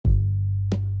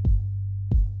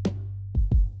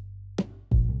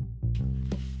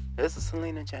This is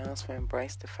Selena Jones for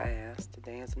Embrace the Fast.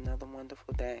 Today is another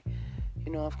wonderful day.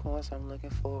 Of course, I'm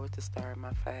looking forward to starting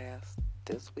my fast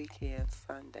this weekend,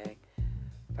 Sunday.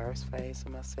 First phase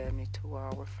of my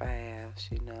 72-hour fast.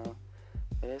 But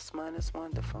this month is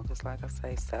wonderful because, like I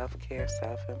say, self-care,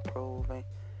 self-improving,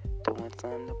 doing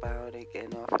something about it,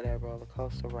 getting off of that roller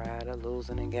coaster ride of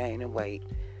losing and gaining weight.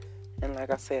 And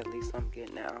like I said, at least I'm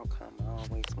getting the outcome I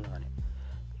always wanted.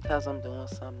 Because I'm doing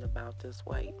something about this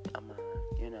weight I'm on.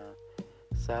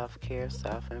 Self-care,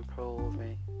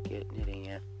 self-improving, getting it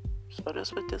in. So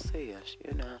that's what this is.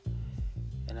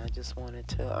 And I just wanted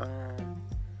to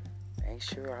make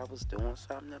sure I was doing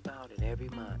something about it every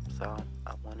month. So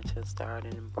I wanted to start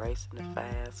embracing the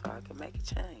fast so I could make a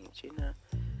change.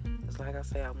 It's like I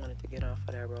say, I wanted to get off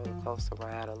of that roller coaster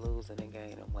ride of losing and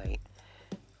gaining weight.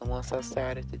 And once I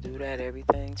started to do that,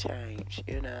 everything changed.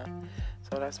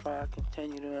 So that's why I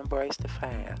continue to embrace the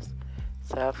fast.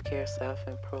 Self-care,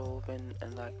 self-improving,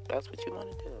 and like that's what you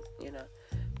want to do.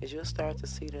 Because you'll start to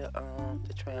see the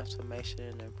transformation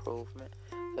and improvement.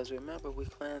 Because remember, we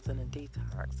cleansing and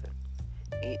detoxing.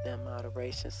 Eat in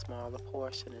moderation, smaller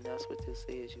portion, and that's what this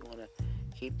is. You want to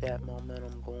keep that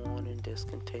momentum going and just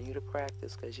continue to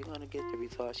practice because you're going to get the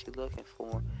results you're looking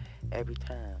for every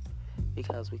time.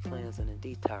 Because we cleansing and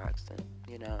detoxing.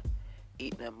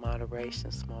 Eating in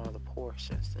moderation, smaller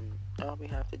portions, and all we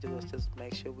have to do is just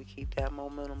make sure we keep that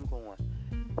momentum going.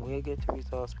 We'll get the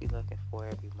results we're looking for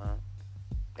every month,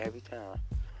 every time.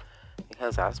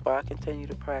 Because that's why I continue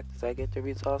to practice. I get the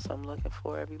results I'm looking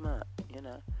for every month.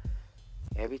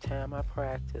 Every time I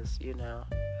practice,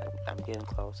 I'm getting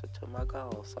closer to my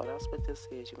goal. So that's what this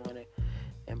is. You want to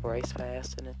embrace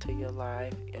fasting into your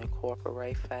life,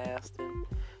 incorporate fasting,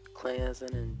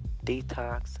 cleansing and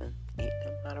detoxing, eating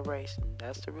in moderation.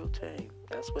 That's the routine.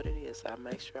 That's what it is. I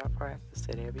make sure I practice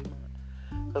it every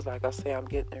month. Because like I say, I'm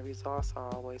getting the results I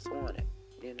always wanted.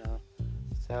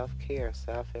 Self-care,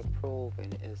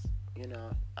 self-improving is,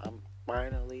 I'm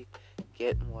finally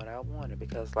getting what I wanted.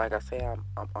 Because like I say, I'm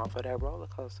off of that roller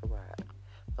coaster ride.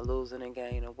 I'm losing and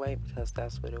gaining weight because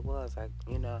that's what it was.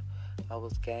 I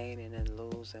was gaining and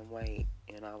losing weight.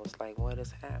 And I was like, what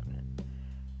is happening?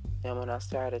 And when I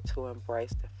started to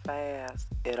embrace the fast,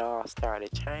 it all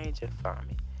started changing for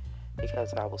me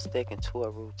because I was sticking to a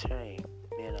routine.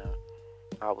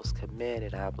 I was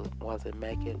committed. I wasn't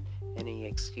making any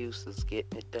excuses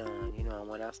getting it done. And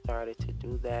when I started to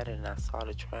do that and I saw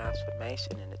the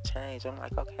transformation and the change, I'm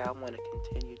like, okay, I want to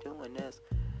continue doing this.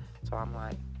 So I'm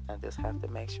like, I just have to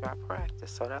make sure I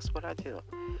practice. So that's what I do.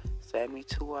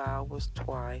 72 hours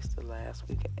twice the last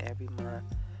week of every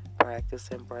month. Practice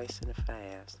embracing the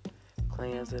fast,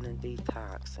 cleansing and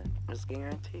detoxing. It's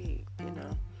guaranteed.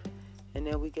 And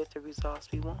then we get the results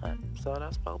we want. So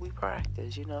that's what we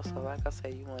practice. So like I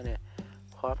say, you want to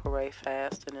incorporate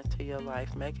fasting into your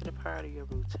life. Make it a part of your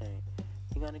routine.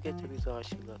 You're going to get the results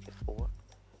you're looking for.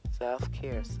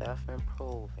 Self-care,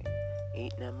 self-improving,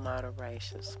 eating in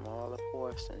moderation, smaller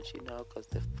portions, because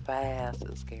the fast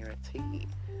is guaranteed.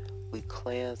 We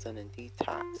cleansing and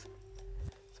detoxing.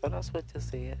 So that's what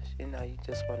this is. You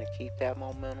just want to keep that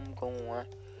momentum going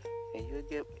and you'll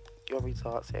get your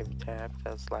results every time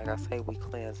because like I say, we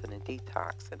cleansing and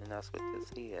detoxing and that's what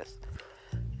this is.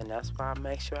 And that's why I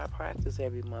make sure I practice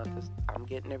every month because I'm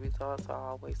getting the results I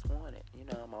always wanted.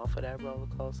 I'm off of that roller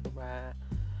coaster ride,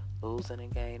 losing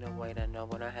and gaining weight. I know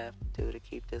what I have to do to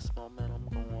keep this momentum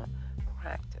going.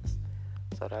 Practice.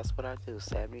 So that's what I do,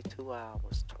 72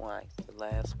 hours twice the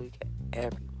last week of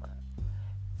every month.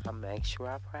 I make sure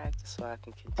I practice so I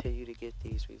can continue to get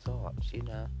these results.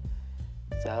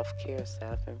 Self-care,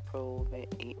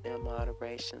 self-improvement, eating in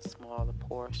moderation, smaller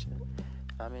portion.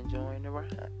 I'm enjoying the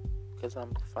ride because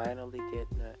I'm finally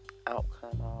getting the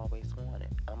outcome I always wanted.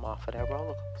 I'm off of that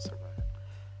roller coaster ride.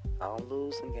 I don't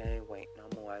lose and gain weight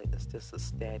no more. It's just a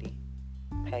steady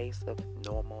pace of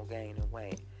normal gaining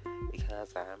weight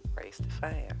because I embrace the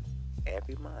fast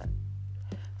every month.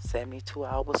 72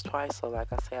 hours twice, so like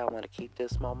I say, I want to keep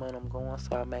this momentum going,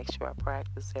 so I make sure I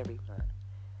practice every month.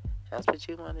 That's what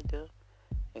you want to do.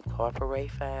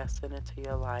 Incorporate fasting into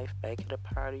your life. Make it a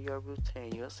part of your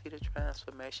routine. You'll see the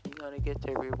transformation. You're going to get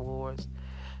the rewards,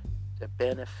 the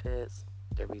benefits,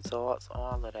 the results,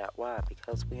 all of that. Why?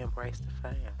 Because we embrace the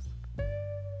fast.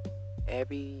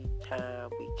 Every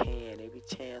time we can, every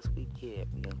chance we get,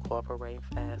 we incorporate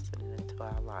fasting into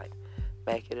our life.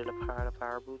 Make it a part of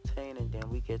our routine, and then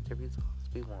we get the results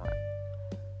we want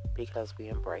because we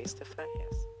embrace the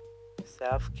fast.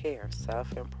 Self-care,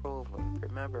 self-improvement.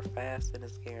 Remember, fasting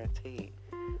is guaranteed.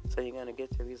 So you're going to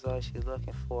get the results you're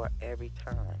looking for every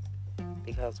time.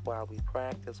 Because while we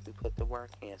practice, we put the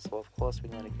work in. So, of course, we're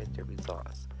going to get the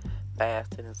results.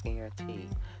 fasting is guaranteed.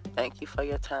 Thank you for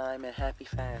your time and happy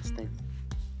fasting.